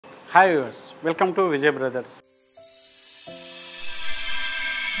Hi viewers, welcome to Vijay Brothers.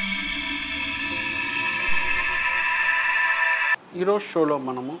 ఈరోజు షోలో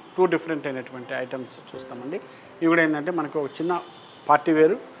మనము టూ డిఫరెంట్ అయినటువంటి ఐటమ్స్ చూస్తామండి. ఇవి కూడా ఏంటంటే మనకు ఒక చిన్న పార్టీ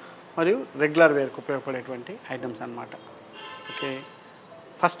వేరు మరియు రెగ్యులర్ వేర్కి ఉపయోగపడేటువంటి ఐటమ్స్ అన్నమాట. ఓకే,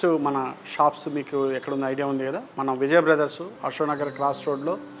 ఫస్ట్ మన షాప్స్ మీకు ఎక్కడుందో ఐడియా ఉంది కదా. మన విజయ్ బ్రదర్స్ అశోక్ నగర్ క్రాస్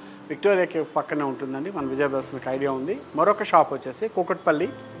రోడ్లో విక్టోరియా కేఫ్ పక్కనే ఉంటుందండి. మన విజయ్ బ్రదర్స్ మీకు ఐడియా ఉంది. మరొక షాప్ వచ్చేసి కూకట్పల్లి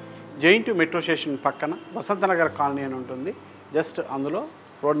జైంట్ మెట్రో స్టేషన్ పక్కన వసంతనగర్ కాలనీ అని ఉంటుంది. జస్ట్ అందులో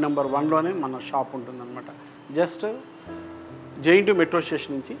రోడ్ నెంబర్ 1లోనే మన షాప్ ఉంటుందన్నమాట. జస్ట్ జైంట్ మెట్రో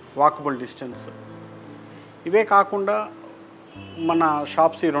స్టేషన్ నుంచి వాకబుల్ డిస్టెన్స్. ఇవే కాకుండా మన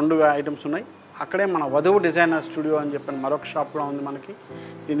షాప్స్ ఈ 2 ఐటమ్స్ ఉన్నాయి. అక్కడే మన వధువు డిజైనర్ స్టూడియో అని చెప్పిన మరొక షాప్ కూడా ఉంది మనకి.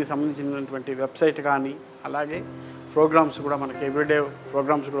 దీనికి సంబంధించినటువంటి వెబ్సైట్ కానీ అలాగే ప్రోగ్రామ్స్ కూడా మనకి ఎవ్రీడే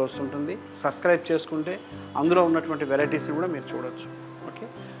ప్రోగ్రామ్స్ కూడా వస్తుంటుంది. సబ్స్క్రైబ్ చేసుకుంటే అందులో ఉన్నటువంటి వెరైటీస్ని కూడా మీరు చూడొచ్చు. ఓకే,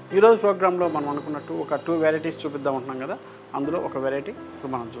 ఈరోజు ప్రోగ్రాంలో మనం అనుకున్నట్టు ఒక 2 వెరైటీస్ చూపిద్దాం ఉంటున్నాం కదా. అందులో ఒక వెరైటీ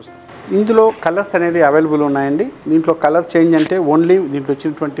ఇప్పుడు మనం చూస్తాం. ఇందులో కలర్స్ అనేది అవైలబుల్ ఉన్నాయండి. దీంట్లో కలర్ చేంజ్ అంటే ఓన్లీ దీంట్లో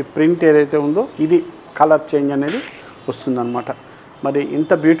వచ్చినటువంటి ప్రింట్ ఏదైతే ఉందో ఇది కలర్ చేంజ్ అనేది వస్తుందన్నమాట. మరి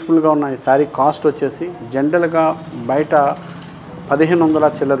ఇంత బ్యూటిఫుల్గా ఉన్న ఈ శారీ కాస్ట్ వచ్చేసి జనరల్గా బయట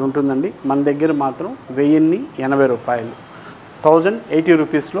 1500 చిల్లర ఉంటుందండి. మన దగ్గర మాత్రం 1080 రూపాయలు, 1080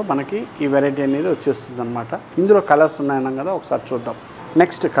 రూపీస్లో మనకి ఈ వెరైటీ అనేది వచ్చేస్తుంది అనమాట. ఇందులో కలర్స్ ఉన్నాయన్నాం కదా, ఒకసారి చూద్దాం.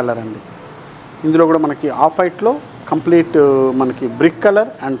 నెక్స్ట్ కలర్ అండి. ఇందులో కూడా మనకి ఆఫ్ వైట్లో కంప్లీట్ మనకి brick colour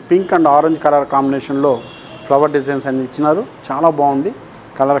and pink and orange colour కాంబినేషన్లో ఫ్లవర్ డిజైన్స్ అనేది ఇచ్చినారు. చాలా బాగుంది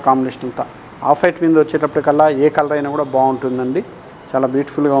కలర్ కాంబినేషన్ అంతా. ఆఫ్ వైట్ మీద వచ్చేటప్పటికల్లా ఏ కలర్ అయినా కూడా బాగుంటుందండి. చాలా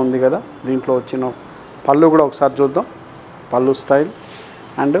బ్యూటిఫుల్గా ఉంది కదా. దీంట్లో వచ్చిన పళ్ళు కూడా ఒకసారి చూద్దాం. పళ్ళు style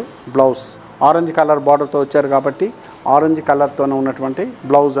and blouse orange colour బార్డర్తో వచ్చారు కాబట్టి ఆరెంజ్ కలర్తోనే ఉన్నటువంటి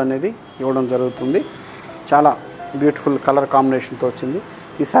బ్లౌజ్ అనేది ఇవ్వడం జరుగుతుంది. చాలా బ్యూటిఫుల్ కలర్ కాంబినేషన్తో వచ్చింది.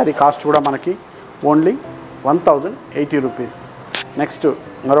 ఈ శారీ కాస్ట్ కూడా మనకి ఓన్లీ 1080 రూపీస్. నెక్స్ట్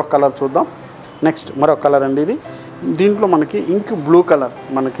మరొక కలర్ చూద్దాం. నెక్స్ట్ మరొక కలర్ అండి. ఇది దీంట్లో మనకి ఇంక్ బ్లూ కలర్,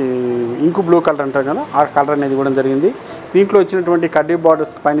 మనకి ఇంక్ బ్లూ కలర్ అంటారు కదా, ఆ కలర్ అనేది ఇవ్వడం జరిగింది. దీంట్లో వచ్చినటువంటి కడ్డీ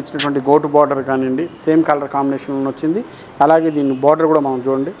బార్డర్స్ పైన ఇచ్చినటువంటి గోటు బార్డర్ కానివ్వండి సేమ్ కలర్ కాంబినేషన్లో వచ్చింది. అలాగే దీని బార్డర్ కూడా మనం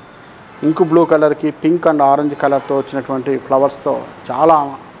చూడండి, ఇంక్ బ్లూ కలర్కి పింక్ అండ్ ఆరెంజ్ కలర్తో వచ్చినటువంటి ఫ్లవర్స్తో చాలా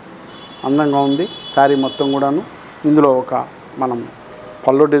అందంగా ఉంది శారీ మొత్తం కూడాను. ఇందులో ఒక మనం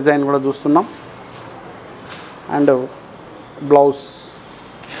పళ్ళు డిజైన్ కూడా చూస్తున్నాం అండ్ బ్లౌజ్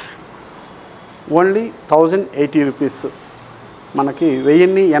ఓన్లీ 1080 రూపీస్. మనకి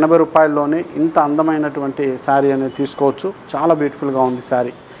 1080 రూపాయల్లోనే ఇంత అందమైనటువంటి శారీ అనేది తీసుకోవచ్చు. చాలా బ్యూటిఫుల్గా ఉంది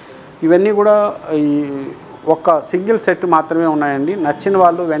శారీ. ఇవన్నీ కూడా ఈ ఒక సింగిల్ సెట్ మాత్రమే ఉన్నాయండి. నచ్చిన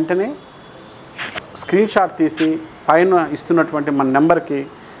వాళ్ళు వెంటనే స్క్రీన్ షాట్ తీసి పైన ఇస్తున్నటువంటి మన నెంబర్కి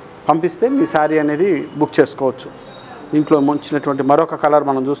పంపిస్తే మీ శారీ అనేది బుక్ చేసుకోవచ్చు. దీంట్లో వచ్చినటువంటి మరొక కలర్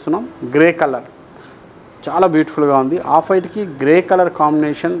మనం చూస్తున్నాం, గ్రే కలర్. చాలా బ్యూటిఫుల్గా ఉంది. ఆఫ్ వైట్కి గ్రే కలర్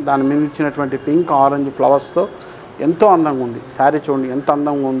కాంబినేషన్, దాని మీద ఇచ్చినటువంటి పింక్ ఆరెంజ్ ఫ్లవర్స్తో ఎంతో అందంగా ఉంది శారీ. చూడండి ఎంత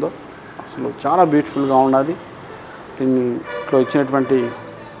అందంగా ఉందో, అసలు చాలా బ్యూటిఫుల్గా ఉన్నది. దీంట్లో ఇచ్చినటువంటి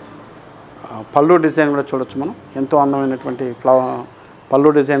పళ్ళు డిజైన్ కూడా చూడొచ్చు మనం. ఎంతో అందమైనటువంటి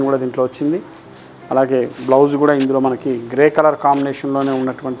పళ్ళు డిజైన్ కూడా దీంట్లో వచ్చింది. అలాగే బ్లౌజ్ కూడా ఇందులో మనకి గ్రే కలర్ కాంబినేషన్లోనే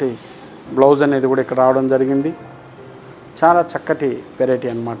ఉన్నటువంటి బ్లౌజ్ అనేది కూడా ఇక్కడ రావడం జరిగింది. చాలా చక్కటి వెరైటీ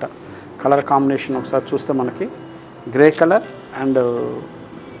అన్నమాట. కలర్ కాంబినేషన్ ఒకసారి చూస్తే మనకి గ్రే కలర్ అండ్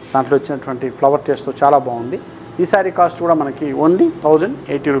దాంట్లో వచ్చినటువంటి ఫ్లవర్ టేస్ట్తో చాలా బాగుంది. ఈ శారీ కాస్ట్ కూడా మనకి ఓన్లీ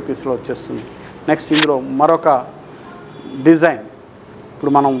 1080 రూపీస్లో వచ్చేస్తుంది. నెక్స్ట్ ఇందులో మరొక డిజైన్.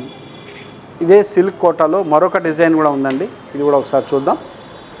 ఇప్పుడు మనం ఇదే సిల్క్ కోటాలో మరొక డిజైన్ కూడా ఉందండి. ఇది కూడా ఒకసారి చూద్దాం.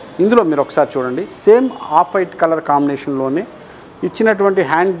 ఇందులో మీరు ఒకసారి చూడండి, సేమ్ ఆఫ్ వైట్ కలర్ కాంబినేషన్లోనే ఇచ్చినటువంటి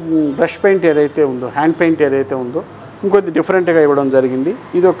హ్యాండ్ బ్రష్ పెయింట్ ఏదైతే ఉందో, హ్యాండ్ పెయింట్ ఏదైతే ఉందో ఇంకొద్ది డిఫరెంట్గా ఇవ్వడం జరిగింది.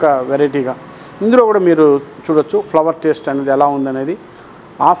 ఇది ఒక వెరైటీగా. ఇందులో కూడా మీరు చూడొచ్చు ఫ్లవర్ టేస్ట్ అనేది ఎలా ఉందనేది.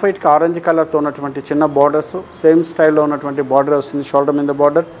 ఆఫ్ వైట్కి ఆరెంజ్ కలర్తో ఉన్నటువంటి చిన్న బార్డర్స్, సేమ్ స్టైల్లో ఉన్నటువంటి బార్డర్ వస్తుంది. షోల్డర్ మీద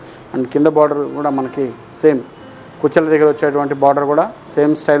బార్డర్ అండ్ కింద బార్డర్ కూడా మనకి సేమ్ కుచ్చల దగ్గర వచ్చేటువంటి బార్డర్ కూడా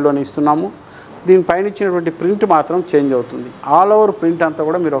సేమ్ స్టైల్లోనే ఇస్తున్నాము. దీనిపైన ఇచ్చినటువంటి ప్రింట్ మాత్రం చేంజ్ అవుతుంది. ఆల్ ఓవర్ ప్రింట్ అంతా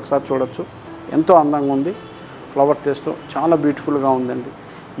కూడా మీరు ఒకసారి చూడొచ్చు. ఎంతో అందంగా ఉంది ఫ్లవర్ టేస్ట్తో. చాలా బ్యూటిఫుల్గా ఉందండి.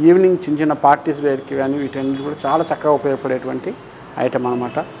 ఈవినింగ్ చిన్న చిన్న పార్టీస్ వేర్కి కానీ వీటన్నిటి కూడా చాలా చక్కగా ఉపయోగపడేటువంటి ఐటమ్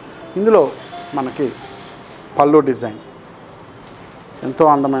అనమాట. ఇందులో మనకి పళ్ళు డిజైన్, ఎంతో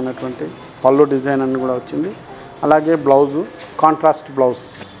అందమైనటువంటి పళ్ళు డిజైన్ అని కూడా వచ్చింది. అలాగే blouse contrast blouse,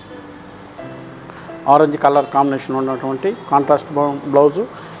 orange colour combination ఉన్నటువంటి contrast blouse,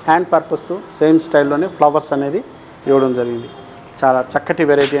 hand purpose same స్టైల్లోనే flowers అనేది ఇవ్వడం జరిగింది. చాలా చక్కటి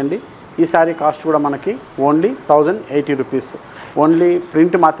వెరైటీ అండి. ఈ సారీ కాస్ట్ కూడా మనకి ఓన్లీ 1080 రూపీస్. ఓన్లీ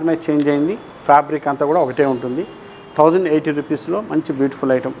ప్రింట్ మాత్రమే చేంజ్ అయింది, ఫ్యాబ్రిక్ అంతా కూడా ఒకటే ఉంటుంది. 1080 రూపీస్లో మంచి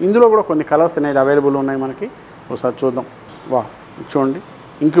బ్యూటిఫుల్ ఐటమ్. ఇందులో కూడా కొన్ని కలర్స్ అనేది అవైలబుల్ ఉన్నాయి మనకి. ఒకసారి చూద్దాం. వా, చూడండి,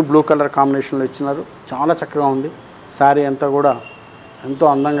 ఇంక్ బ్లూ కలర్ కాంబినేషన్లో ఇచ్చినారు. చాలా చక్కగా ఉంది. శారీ అంతా కూడా ఎంతో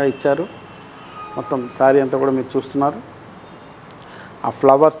అందంగా ఇచ్చారు. మొత్తం శారీ అంతా కూడా మీరు చూస్తున్నారు. ఆ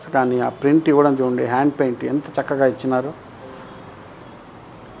ఫ్లవర్స్ కానీ ఆ ప్రింట్ ఇవ్వడం చూడండి, హ్యాండ్ పెయింట్ ఎంత చక్కగా ఇచ్చినారు.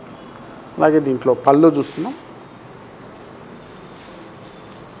 అలాగే దీంట్లో పళ్ళు చూస్తున్నాం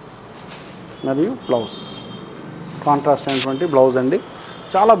మరియు బ్లౌజ్, కాంట్రాస్ట్ అయినటువంటి బ్లౌజ్ అండి.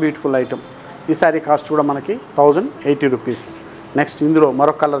 చాలా బ్యూటిఫుల్ ఐటమ్. ఈ శారీ కాస్ట్ కూడా మనకి 1080 రూపీస్. నెక్స్ట్ ఇందులో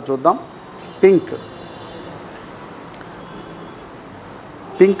మరొక కలర్ చూద్దాం.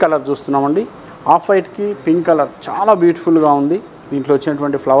 పింక్ కలర్ చూస్తున్నామండి. ఆఫ్ వైట్కి పింక్ కలర్ చాలా బ్యూటిఫుల్గా ఉంది. దీంట్లో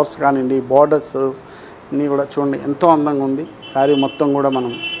వచ్చినటువంటి ఫ్లవర్స్ కానివ్వండి, బార్డర్స్ అన్నీ కూడా చూడండి ఎంతో అందంగా ఉంది. శారీ మొత్తం కూడా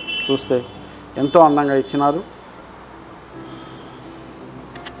మనం చూస్తే ఎంతో అందంగా ఇచ్చినారు.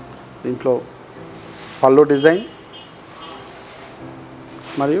 దీంట్లో పళ్ళు డిజైన్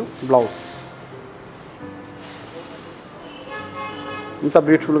మరియు బ్లౌజ్ ఇంత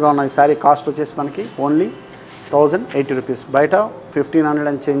బ్యూటిఫుల్గా ఉన్నాయి. శారీ కాస్ట్ వచ్చేసి మనకి ఓన్లీ 1080 రూపీస్. బయట 1500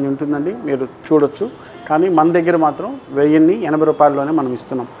 అని చేంజ్ ఉంటుందండి, మీరు చూడొచ్చు. కానీ మన దగ్గర మాత్రం 1080 రూపాయల్లోనే మనం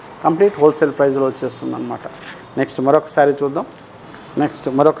ఇస్తున్నాం. కంప్లీట్ హోల్సేల్ ప్రైస్లో వచ్చేస్తుంది అనమాట. నెక్స్ట్ మరొక శారీ చూద్దాం. నెక్స్ట్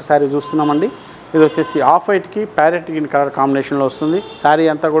మరొక శారీ చూస్తున్నామండి. ఇది వచ్చేసి ఆఫ్ వైట్కి ప్యారెట్ గ్రీన్ కలర్ కాంబినేషన్లో వస్తుంది. శారీ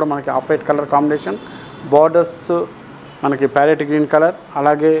అంతా కూడా మనకి off white colour combination, borders మనకి ప్యారెట్ గ్రీన్ కలర్,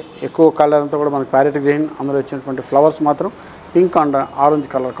 అలాగే ఎక్కువ కలర్ అంతా కూడా మనకి ప్యారెట్ గ్రీన్, అందులో వచ్చినటువంటి ఫ్లవర్స్ మాత్రం పింక్ అండ్ ఆరెంజ్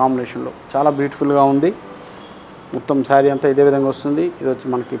కలర్ కాంబినేషన్లో చాలా బ్యూటిఫుల్గా ఉంది. మొత్తం శారీ అంతా ఇదే విధంగా వస్తుంది. ఇది వచ్చి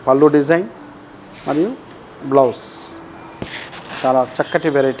మనకి పళ్ళు డిజైన్ మరియు బ్లౌజ్. చాలా చక్కటి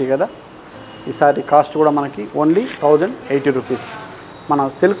వెరైటీ కదా. ఈ శారీ కాస్ట్ కూడా మనకి ఓన్లీ 1080 రూపీస్. మన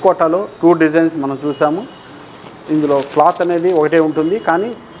సిల్క్ కోటాలో 2 డిజైన్స్ మనం చూసాము. ఇందులో క్లాత్ అనేది ఒకటే ఉంటుంది, కానీ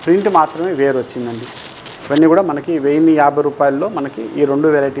ప్రింట్ మాత్రమే వేరు వచ్చిందండి. ఇవన్నీ కూడా మనకి 1050 రూపాయల్లో మనకి ఈ 2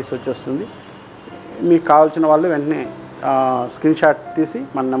 వెరైటీస్ వచ్చేస్తుంది. మీకు కావాల్సిన వాళ్ళు వెంటనే స్క్రీన్ షాట్ తీసి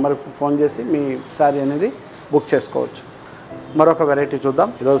మన నెంబర్కి ఫోన్ చేసి మీ శారీ అనేది బుక్ చేసుకోవచ్చు. మరొక వెరైటీ చూద్దాం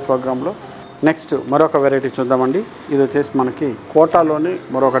ఈరోజు ప్రోగ్రాంలో. నెక్స్ట్ మరొక వెరైటీ చూద్దామండి. ఇది వచ్చేసి మనకి కోటాలోని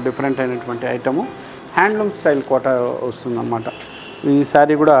మరొక డిఫరెంట్ అయినటువంటి ఐటము. హ్యాండ్లూమ్ స్టైల్ కోటా వస్తుందన్నమాట. ఈ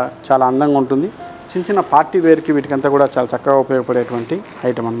శారీ కూడా చాలా అందంగా ఉంటుంది. చిన్న చిన్న పార్టీ వేర్కి వీటికంతా కూడా చాలా చక్కగా ఉపయోగపడేటువంటి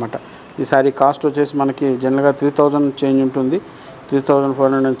ఐటమ్ అనమాట. ఈ శారీ కాస్ట్ వచ్చేసి మనకి జనరల్గా 3000 చేంజ్ ఉంటుంది,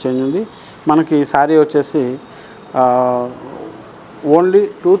 3400 చేంజ్ ఉంది. మనకి ఈ శారీ వచ్చేసి ఓన్లీ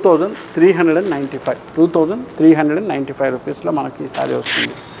 2395 రూపీస్లో మనకి ఈ శారీ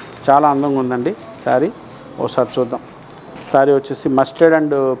వస్తుంది. చాలా అందంగా ఉందండి శారీ. ఒకసారి చూద్దాం. శారీ వచ్చేసి మస్టర్డ్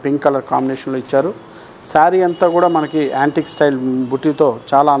అండ్ పింక్ కలర్ కాంబినేషన్లో ఇచ్చారు. శారీ అంతా కూడా మనకి యాంటిక్ స్టైల్ బుట్టీతో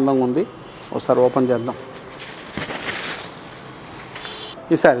చాలా అందంగా ఉంది. ఒకసారి ఓపెన్ చేద్దాం.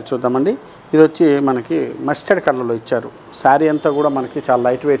 ఈ శారీ చూద్దామండి. ఇది వచ్చి మనకి మస్టర్డ్ కలర్లో ఇచ్చారు. శారీ అంతా కూడా మనకి చాలా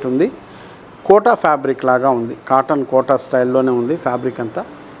లైట్ వెయిట్ ఉంది. కోటా ఫ్యాబ్రిక్ లాగా ఉంది, కాటన్ కోటా స్టైల్లోనే ఉంది. ఫ్యాబ్రిక్ అంతా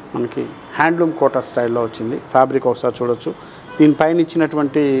మనకి హ్యాండ్లూమ్ కోటా స్టైల్లో వచ్చింది. ఫ్యాబ్రిక్ ఒకసారి చూడొచ్చు. దీనిపైన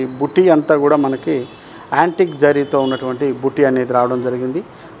ఇచ్చినటువంటి బుట్టి అంతా కూడా మనకి యాంటిక్ జరీతో ఉన్నటువంటి బుట్టి అనేది రావడం జరిగింది.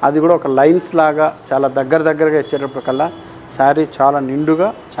 అది కూడా ఒక లైన్స్ లాగా చాలా దగ్గరగా ఇచ్చేటప్పటికల్లా శారీ చాలా నిండుగా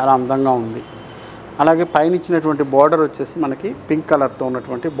చాలా అందంగా ఉంది. అలాగే పైన ఇచ్చినటువంటి బార్డర్ వచ్చేసి మనకి పింక్ కలర్తో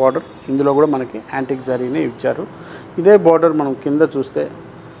ఉన్నటువంటి బార్డర్. ఇందులో కూడా మనకి యాంటిక్ జరీనే ఇచ్చారు. ఇదే బార్డర్ మనం కింద చూస్తే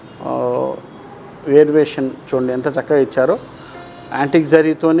వేరియేషన్ చూడండి ఎంత చక్కగా ఇచ్చారో. యాంటిక్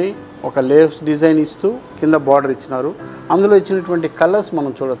జరీతోని ఒక లేస్ డిజైన్ ఇస్తూ కింద బార్డర్ ఇచ్చినారు. అందులో ఇచ్చినటువంటి కలర్స్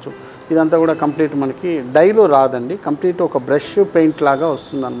మనం చూడొచ్చు. ఇదంతా కూడా కంప్లీట్ మనకి డైలో రాదండి, కంప్లీట్ ఒక బ్రష్ పెయింట్ లాగా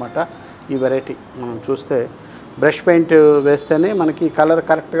వస్తుందన్నమాట. ఈ వెరైటీ మనం చూస్తే బ్రష్ పెయింట్ వేస్తేనే మనకి కలర్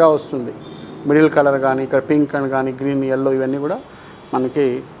కరెక్ట్గా వస్తుంది. మిడిల్ కలర్ కానీ ఇక్కడ పింక్ అని కానీ గ్రీన్ ఎల్లో ఇవన్నీ కూడా మనకి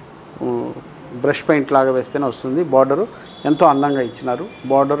బ్రష్ పెయింట్ లాగా వేస్తేనే వస్తుంది. బార్డరు ఎంతో అందంగా ఇచ్చినారు.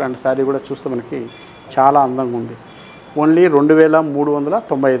 బార్డర్ అండ్ శారీ కూడా చూస్తే మనకి చాలా అందంగా ఉంది. ఓన్లీ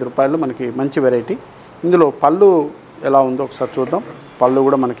 2395 రూపాయలు మనకి మంచి వెరైటీ. ఇందులో పళ్ళు ఎలా ఉందో ఒకసారి చూద్దాం. పళ్ళు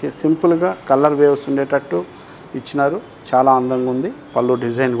కూడా మనకి సింపుల్గా కలర్ వేవ్స్ ఉండేటట్టు ఇచ్చినారు. చాలా అందంగా ఉంది పళ్ళు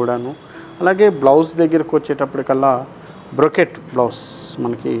డిజైన్ కూడాను. అలాగే బ్లౌజ్ దగ్గరికి వచ్చేటప్పటికల్లా బ్రొకెట్ బ్లౌజ్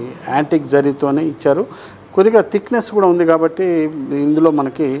మనకి యాంటిక్ జరీతోనే ఇచ్చారు. కొద్దిగా థిక్నెస్ కూడా ఉంది కాబట్టి ఇందులో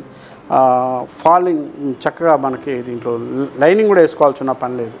మనకి ఫాలింగ్ చక్కగా మనకి దీంట్లో లైనింగ్ కూడా వేసుకోవాల్సిన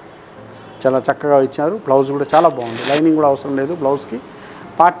పని లేదు. చాలా చక్కగా ఇచ్చారు. బ్లౌజ్ కూడా చాలా బాగుంది. లైనింగ్ కూడా అవసరం లేదు బ్లౌజ్కి.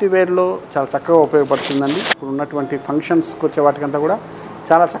 పార్టీ వేర్లో చాలా చక్కగా ఉపయోగపడుతుందండి. ఇప్పుడు ఉన్నటువంటి ఫంక్షన్స్కి వచ్చే వాటికంతా కూడా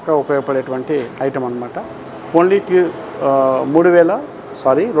చాలా చక్కగా ఉపయోగపడేటువంటి ఐటమ్ అనమాట. ఓన్లీ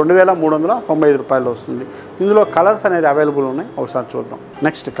 2395 రూపాయలు వస్తుంది. ఇందులో కలర్స్ అనేది అవైలబుల్ ఉన్నాయి. ఒకసారి చూద్దాం.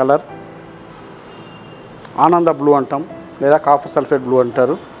 నెక్స్ట్ కలర్ ఆనంద బ్లూ అంటాం, లేదా కాఫర్ సల్ఫేట్ బ్లూ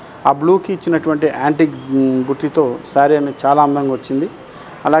అంటారు. ఆ బ్లూకి ఇచ్చినటువంటి యాంటిక్ బుట్టితో శారీ అనేది చాలా అందంగా వచ్చింది.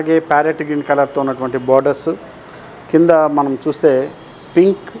 అలాగే ప్యారెట్ గ్రీన్ కలర్తో ఉన్నటువంటి బార్డర్స్, కింద మనం చూస్తే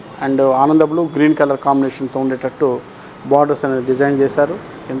పింక్ అండ్ ఆనంద బ్లూ గ్రీన్ కలర్ కాంబినేషన్తో ఉండేటట్టు బార్డర్స్ అనేది డిజైన్ చేశారు.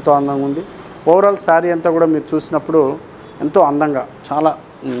 ఎంతో అందంగా ఉంది. ఓవరాల్ శారీ అంతా కూడా మీరు చూసినప్పుడు ఎంతో అందంగా చాలా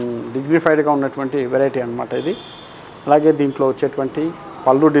డిగ్నిఫైడ్గా ఉన్నటువంటి వెరైటీ అన్నమాట ఇది. అలాగే దీంట్లో వచ్చేటువంటి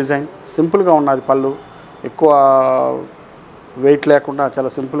పళ్ళు డిజైన్ సింపుల్గా ఉన్నది. పళ్ళు ఎక్కువ వెయిట్ లేకుండా చాలా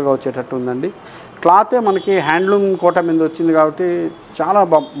సింపుల్గా వచ్చేటట్టు ఉందండి. క్లాతే మనకి హ్యాండ్లూమ్ కోట మీద వచ్చింది కాబట్టి చాలా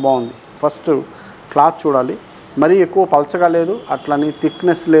బాగుంది. ఫస్ట్ క్లాత్ చూడాలి, మరీ ఎక్కువ పలచగా లేదు, అట్లని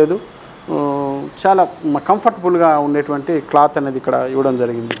థిక్నెస్ లేదు, చాలా కంఫర్టబుల్గా ఉండేటువంటి క్లాత్ అనేది ఇక్కడ ఇవ్వడం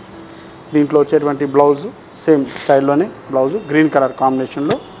జరిగింది. దీంట్లో వచ్చేటువంటి blouse same స్టైల్లోనే blouse green colour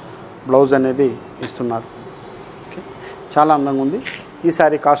కాంబినేషన్లో బ్లౌజ్ అనేది ఇస్తున్నారు. ఓకే, చాలా అందంగా ఉంది. ఈ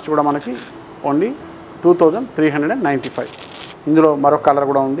శారీ కాస్ట్ కూడా మనకి ఓన్లీ 2395. ఇందులో మరొక కలర్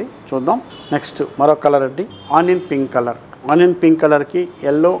కూడా ఉంది, చూద్దాం. నెక్స్ట్ మరొక కలర్ అండి, onion pink colour. Onion pink కలర్కి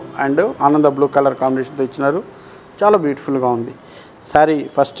ఎల్లో అండ్ ఆనంద బ్లూ కలర్ కాంబినేషన్తో ఇచ్చినారు. చాలా బ్యూటిఫుల్గా ఉంది శారీ.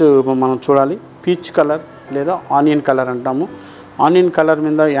 ఫస్ట్ మనం చూడాలి, పీచ్ కలర్ లేదా ఆనియన్ కలర్ అంటాము. ఆనియన్ కలర్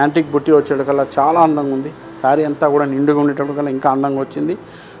మీద యాంటిక్ బుట్టి వచ్చేట కల్లా చాలా అందంగా ఉంది. శారీ అంతా కూడా నిండుగా ఉండేటప్పుడు కల్లా ఇంకా అందంగా వచ్చింది.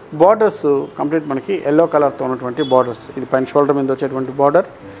 బార్డర్స్ కంప్లీట్ మనకి ఎల్లో కలర్తో ఉన్నటువంటి బార్డర్స్. ఇది పైన షోల్డర్ మీద వచ్చేటువంటి బార్డర్,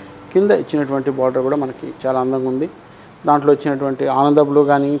 కింద ఇచ్చినటువంటి బార్డర్ కూడా మనకి చాలా అందంగా ఉంది. దాంట్లో వచ్చినటువంటి ఆనంద బ్లూ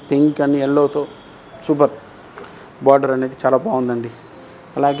కానీ పింక్ కానీ ఎల్లోతో సూపర్ బార్డర్ అనేది చాలా బాగుందండి.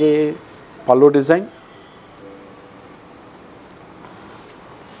 అలాగే పళ్ళు డిజైన్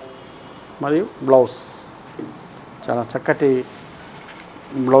మరియు బ్లౌజ్, చాలా చక్కటి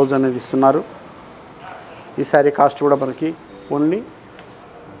బ్లౌజ్ అనేది ఇస్తున్నారు. ఈ శారీ కాస్ట్ కూడా మనకి ఓన్లీ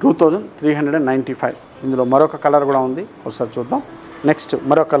 2395. ఇందులో మరొక కలర్ కూడా ఉంది, ఒకసారి చూద్దాం. నెక్స్ట్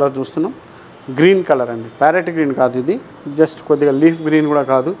మరొక కలర్ చూస్తున్నాం, గ్రీన్ కలర్ అండి. ప్యారెట్ గ్రీన్ కాదు ఇది, జస్ట్ కొద్దిగా లీఫ్ గ్రీన్ కూడా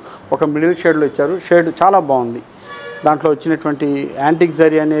కాదు, ఒక మిడిల్ షేడ్లో ఇచ్చారు. షేడ్ చాలా బాగుంది. దాంట్లో వచ్చినటువంటి యాంటిక్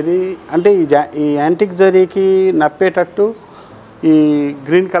జరీ అనేది, అంటే ఈ యాంటిక్ జరీకి నప్పేటట్టు ఈ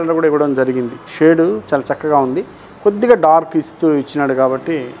గ్రీన్ కలర్ కూడా ఇవ్వడం జరిగింది. షేడు చాలా చక్కగా ఉంది. కొద్దిగా డార్క్ ఇచ్చినాడు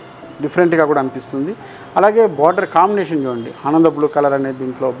కాబట్టి డిఫరెంట్గా కూడా అనిపిస్తుంది. అలాగే బార్డర్ కాంబినేషన్ చూడండి, ఆనంద బ్లూ కలర్ అనేది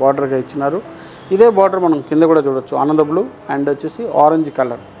దీంట్లో బార్డర్గా ఇచ్చినారు. ఇదే బార్డర్ మనం కింద కూడా చూడొచ్చు, ఆనంద బ్లూ అండ్ వచ్చేసి ఆరెంజ్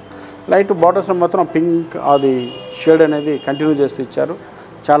కలర్. లైట్ బార్డర్స్లో మాత్రం పింక్ అది షేడ్ అనేది కంటిన్యూ చేస్తూ ఇచ్చారు.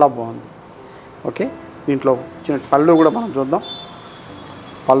 చాలా బాగుంది. ఓకే, దీంట్లో చిన్న పళ్ళు కూడా మనం చూద్దాం.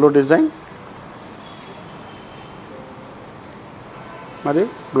 పళ్ళు డిజైన్ మరియు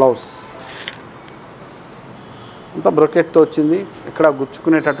బ్లౌజ్ అంతా బ్రొకెట్తో వచ్చింది, ఇక్కడ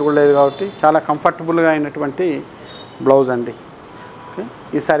గుచ్చుకునేటట్టు కూడా లేదు కాబట్టి చాలా కంఫర్టబుల్గా అయినటువంటి బ్లౌజ్ అండి. ఓకే,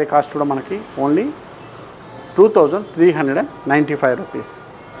 ఈ శారీ కాస్ట్ కూడా మనకి ఓన్లీ 2395 రూపీస్.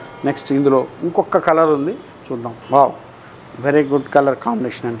 నెక్స్ట్ ఇందులో ఇంకొక కలర్ ఉంది, చూద్దాం. Wow, very good colour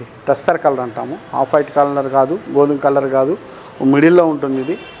combination అండి. టస్సర్ కలర్ అంటాము. ఆఫ్ వైట్ కలర్ కాదు, గోధుమ కలర్ కాదు, మిడిల్లో ఉంటుంది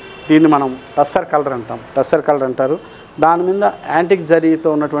ఇది. దీన్ని మనం టస్సర్ కలర్ అంటాం, టస్సర్ కలర్ అంటారు. దాని మీద యాంటిక్ జరీతో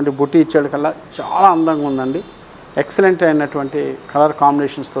ఉన్నటువంటి బుట్టి ఇచ్చేడు కల్లా చాలా అందంగా ఉందండి. ఎక్సలెంట్ అయినటువంటి కలర్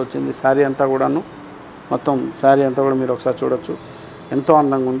కాంబినేషన్స్తో వచ్చింది శారీ అంతా కూడాను. మొత్తం శారీ అంతా కూడా మీరు ఒకసారి చూడొచ్చు, ఎంతో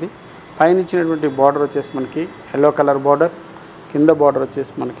అందంగా ఉంది. పైన ఇచ్చినటువంటి బార్డర్ వచ్చేసి మనకి ఎల్లో కలర్ బార్డర్, కింద బార్డర్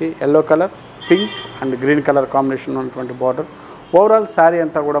వచ్చేసి మనకి yellow colour, pink and green colour combination ఉన్నటువంటి బార్డర్. ఓవరాల్ శారీ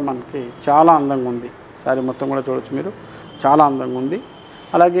అంతా కూడా మనకి చాలా అందంగా ఉంది. శారీ మొత్తం కూడా చూడొచ్చు మీరు, చాలా అందంగా ఉంది.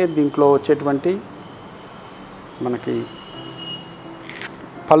 అలాగే దీంట్లో వచ్చేటువంటి మనకి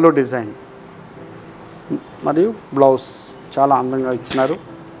పళ్ళు డిజైన్ మరియు బ్లౌజ్ చాలా అందంగా ఇచ్చినారు.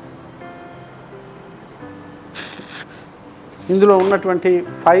 ఇందులో ఉన్నటువంటి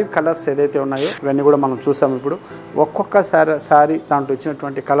 5 కలర్స్ ఏదైతే ఉన్నాయో ఇవన్నీ కూడా మనం చూసాము. ఇప్పుడు ఒక్కొక్క శారీ దాంట్లో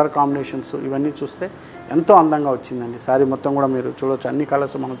ఇచ్చినటువంటి కలర్ కాంబినేషన్స్ ఇవన్నీ చూస్తే ఎంతో అందంగా వచ్చిందండి. శారీ మొత్తం కూడా మీరు చూడవచ్చు, అన్ని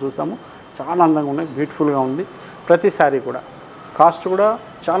కలర్స్ మనం చూసాము, చాలా అందంగా ఉన్నాయి, బ్యూటిఫుల్గా ఉంది. ప్రతి శారీ కూడా కాస్ట్ కూడా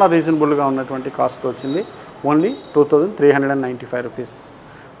చాలా రీజనబుల్గా ఉన్నటువంటి కాస్ట్ వచ్చింది, ఓన్లీ 2395 రూపీస్.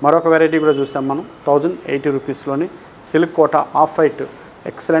 మరొక వెరైటీ కూడా చూసాం మనం, 1080 రూపీస్లోని సిల్క్ కోట ఆఫ్ వైట్.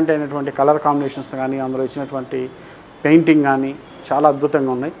 ఎక్సలెంట్ అయినటువంటి కలర్ కాంబినేషన్స్ కానీ అందులో ఇచ్చినటువంటి పెయింటింగ్ కానీ చాలా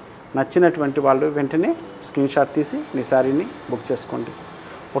అద్భుతంగా ఉన్నాయి. నచ్చినటువంటి వాళ్ళు వెంటనే స్క్రీన్ షాట్ తీసి మీ శారీని బుక్ చేసుకోండి.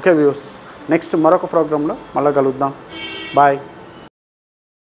 ఓకే వ్యూస్, నెక్స్ట్ మరొక ప్రోగ్రాంలో మళ్ళీ కలుద్దాం. బాయ్.